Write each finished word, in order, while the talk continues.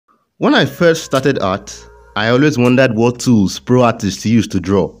When I first started art, I always wondered what tools pro artists use to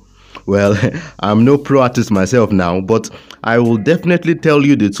draw. Well, I'm no pro artist myself now, but I will definitely tell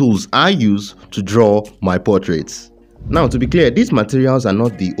you the tools I use to draw my portraits. Now, to be clear, these materials are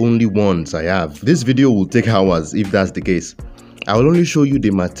not the only ones I have. This video will take hours if that's the case. I will only show you the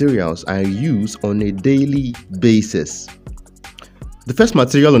materials I use on a daily basis. The first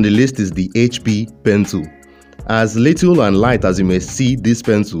material on the list is the HB pencil. As little and light as you may see this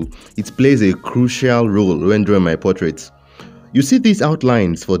pencil, it plays a crucial role when drawing my portraits. You see these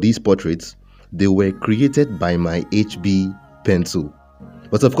outlines for these portraits? They were created by my HB pencil.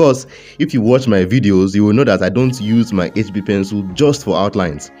 But of course, if you watch my videos, you will know that I don't use my HB pencil just for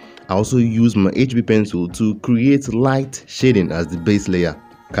outlines. I also use my HB pencil to create light shading as the base layer.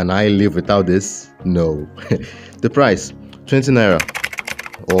 Can I live without this? No. The price, 20 naira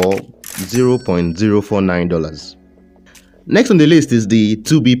or $0.049. Next on the list is the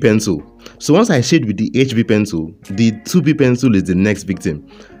 2B pencil. So once I shade with the HB pencil, the 2B pencil is the next victim.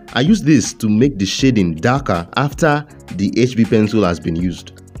 I use this to make the shading darker after the HB pencil has been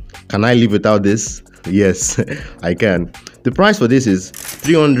used. Can I live without this? Yes, I can. The price for this is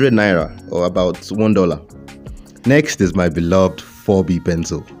 300 naira or about $1. Next is my beloved 4B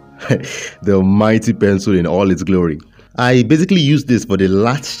pencil. The mighty pencil in all its glory. I basically use this for the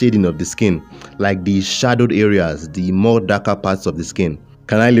light shading of the skin, like the shadowed areas, the more darker parts of the skin.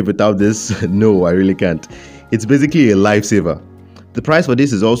 Can I live without this? No, I really can't. It's basically a lifesaver. The price for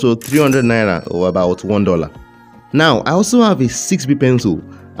this is also 300 naira or about $1. Now, I also have a 6B pencil,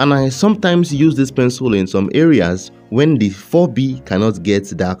 and I sometimes use this pencil in some areas when the 4B cannot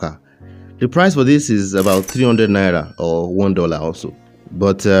get darker. The price for this is about 300 naira or $1 also.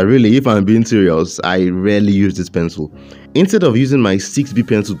 But really, if I'm being serious, I rarely use this pencil. Instead of using my 6B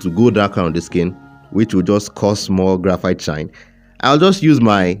pencil to go darker on the skin, which will just cause more graphite shine, I'll just use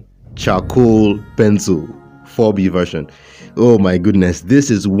my charcoal pencil 4B version. Oh my goodness,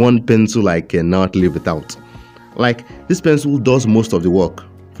 this is one pencil I cannot live without. Like, this pencil does most of the work.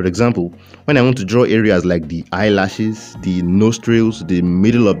 For example, when I want to draw areas like the eyelashes, the nostrils, the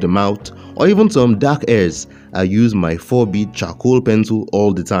middle of the mouth, or even some dark hairs, I use my 4B charcoal pencil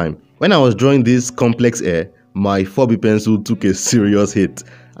all the time. When I was drawing this complex hair, my 4B pencil took a serious hit.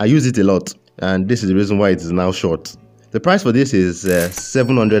 I use it a lot, and this is the reason why it is now short. The price for this is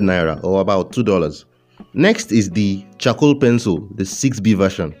 700 naira or about $2. Next is the charcoal pencil, the 6B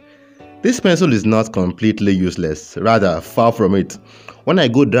version. This pencil is not completely useless, rather far from it. When I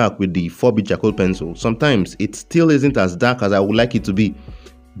go dark with the 4B charcoal pencil, sometimes it still isn't as dark as I would like it to be.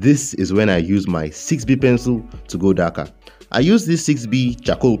 This is when I use my 6B pencil to go darker. I use this 6B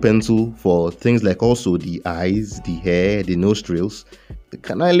charcoal pencil for things like also the eyes, the hair, the nostrils.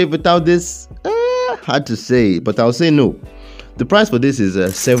 Can I live without this? Hard to say, but I'll say no. The price for this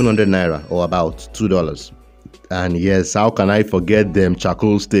is 700 naira or about $2. And yes, how can I forget them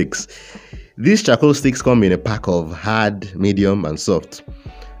charcoal sticks? These charcoal sticks come in a pack of hard, medium and soft,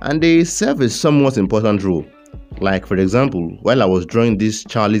 and they serve a somewhat important role. Like for example, while I was drawing this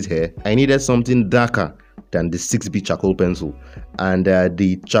Charlie's hair, I needed something darker than the 6B charcoal pencil, and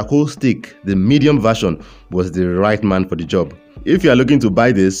the charcoal stick, the medium version, was the right man for the job. If you are looking to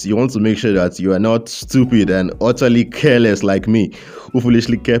buy this, you want to make sure that you are not stupid and utterly careless like me, who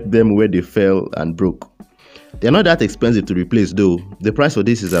foolishly kept them where they fell and broke. They are not that expensive to replace though. The price for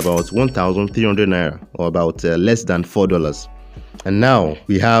this is about 1,300 naira or about less than $4. And now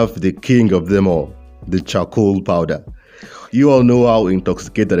we have the king of them all, the charcoal powder. You all know how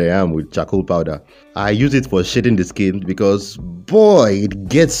intoxicated I am with charcoal powder. I use it for shading the skin because boy, it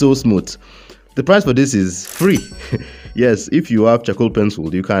gets so smooth. The price for this is free. Yes, if you have charcoal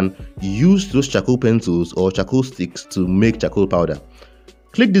pencil, you can use those charcoal pencils or charcoal sticks to make charcoal powder.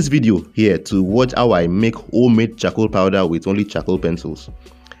 Click this video here to watch how I make homemade charcoal powder with only charcoal pencils.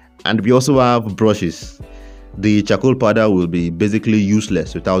 And we also have brushes. The charcoal powder will be basically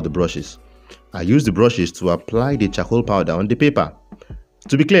useless without the brushes. I use the brushes to apply the charcoal powder on the paper.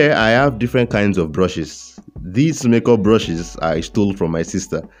 To be clear, I have different kinds of brushes. These makeup brushes I stole from my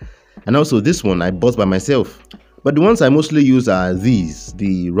sister. And also this one I bought by myself. But the ones I mostly use are these,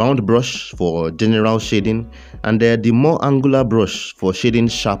 the round brush for general shading and the more angular brush for shading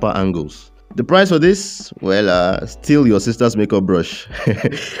sharper angles. The price for this? Well, steal your sister's makeup brush.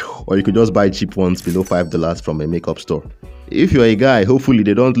 Or you could just buy cheap ones below $5 from a makeup store. If you're a guy, hopefully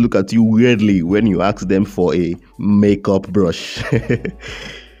they don't look at you weirdly when you ask them for a makeup brush.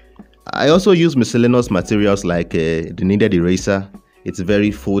 I also use miscellaneous materials like the kneaded eraser. It's very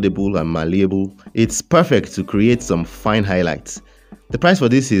foldable and malleable. It's perfect to create some fine highlights. The price for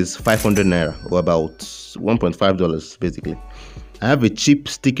this is 500 naira or about $1.5 basically. I have a cheap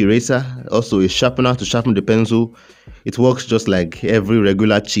stick eraser, also a sharpener to sharpen the pencil. It works just like every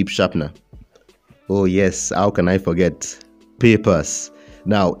regular cheap sharpener. Oh yes, how can I forget? Papers.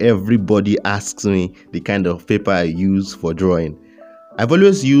 Now everybody asks me the kind of paper I use for drawing. I've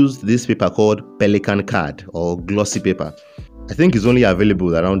always used this paper called Pelican card or glossy paper. I think it's only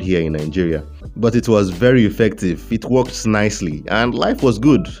available around here in Nigeria, but it was very effective. It worked nicely and life was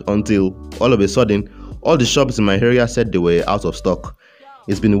good until all of a sudden all the shops in my area said they were out of stock.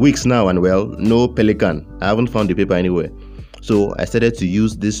 It's been weeks now and well, no Pelican. I haven't found the paper anywhere. So I started to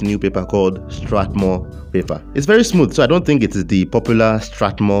use this new paper called Strathmore paper. It's very smooth, so I don't think it is the popular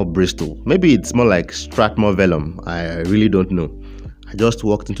Strathmore Bristol. Maybe it's more like Strathmore Vellum. I really don't know. I just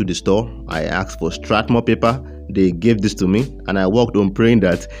walked into the store, I asked for Strathmore paper, they gave this to me, and I walked home praying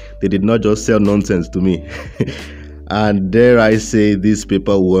that they did not just sell nonsense to me. And dare I say, this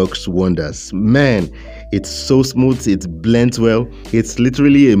paper works wonders. Man, it's so smooth, it blends well, it's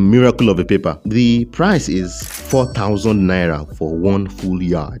literally a miracle of a paper. The price is 4,000 naira for one full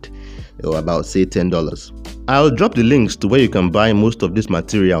yard, or about say $10. I'll drop the links to where you can buy most of these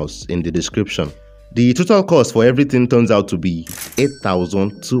materials in the description. The total cost for everything turns out to be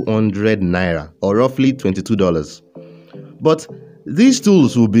 8,200 naira, or roughly $22. But these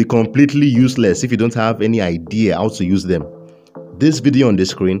tools will be completely useless if you don't have any idea how to use them. This video on the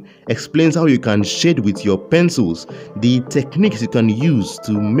screen explains how you can shade with your pencils, the techniques you can use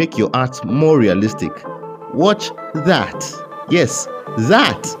to make your art more realistic. Watch that. Yes,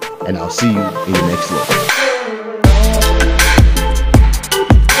 that. And I'll see you in the next one.